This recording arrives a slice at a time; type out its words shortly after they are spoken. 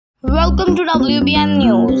Welcome to WBN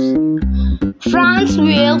News. France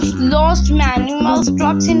whales lost mammal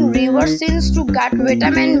stocks in River Seine to get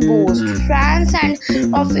vitamin boost. France and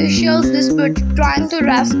officials dispute trying to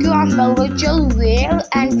rescue a belugal whale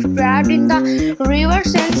and trapped in the River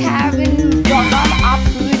Seine have been brought up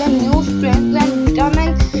with a new strength and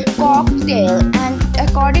vitamin cocktail. And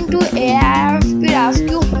according to AFP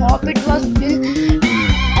Rescue Hope, it was built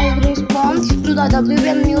as response to the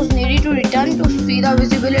WBN News needed to return to see the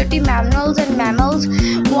visibility. Mammals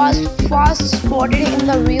was first spotted in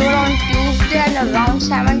the river on Tuesday and around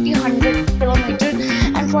 700 kilometers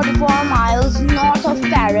and 44 miles north of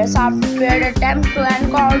Paris after failed attempt to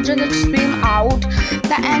encourage it swim out.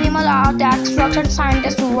 The animal attack struck and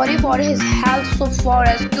scientists worry for his health, so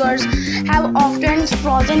rescuers have often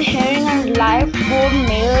frozen herring and live boar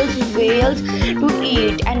whales to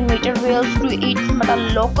eat and meter whales to eat, but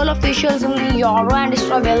local officials in Euro and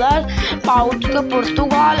Australia,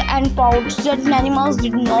 Portugal and pouts that animals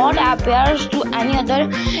did not appear to any other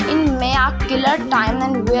in May. A killer time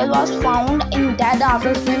and whale was found in dead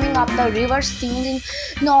after swimming up the River Seine in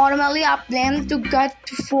normally a plane to get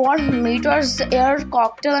 4 meters air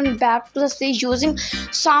cocktail and back to the sea using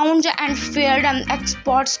sound and failed an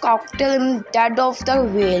expert's cocktail in dead of the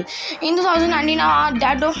whale. In 2019, a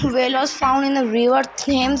dead of whale was found in the River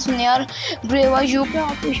Thames near Graver.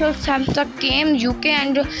 UK officials said the came UK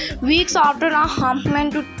and weeks after a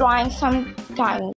humpman to trying some time.